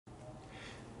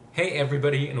Hey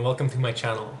everybody, and welcome to my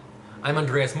channel. I'm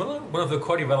Andreas Müller, one of the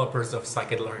core developers of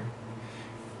scikit-learn.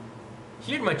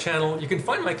 Here at my channel you can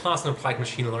find my class on applied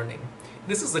machine learning.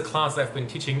 This is a class I've been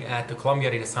teaching at the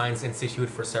Columbia Data Science Institute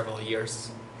for several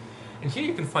years. And here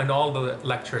you can find all the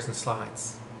lectures and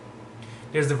slides.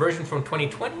 There's a version from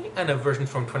 2020 and a version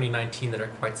from 2019 that are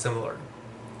quite similar.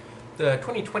 The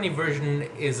 2020 version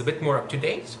is a bit more up to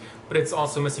date, but it's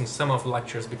also missing some of the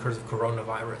lectures because of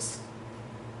coronavirus.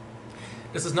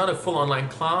 This is not a full online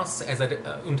class, as I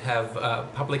don't have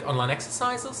public online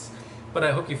exercises, but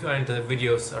I hope you find the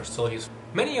videos are still useful.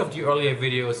 Many of the earlier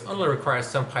videos only require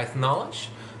some Python knowledge,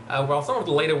 while some of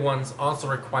the later ones also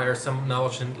require some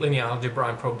knowledge in linear algebra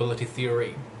and probability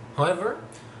theory. However,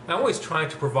 I always try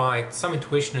to provide some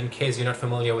intuition in case you're not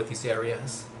familiar with these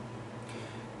areas.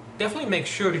 Definitely make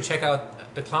sure to check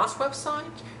out the class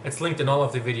website. It's linked in all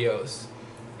of the videos.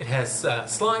 It has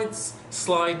slides,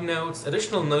 slide notes,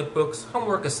 additional notebooks,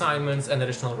 homework assignments, and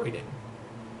additional reading.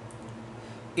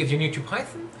 If you're new to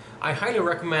Python, I highly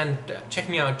recommend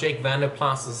checking out Jake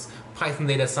Vanderplas's Python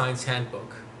Data Science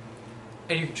Handbook.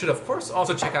 And you should of course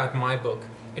also check out my book,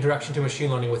 Introduction to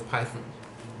Machine Learning with Python.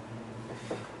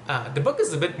 The book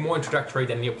is a bit more introductory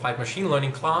than the applied machine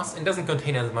learning class and doesn't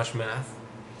contain as much math.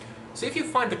 So if you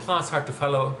find the class hard to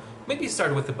follow, maybe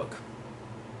start with the book.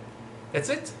 That's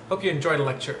it. Hope you enjoy the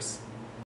lectures.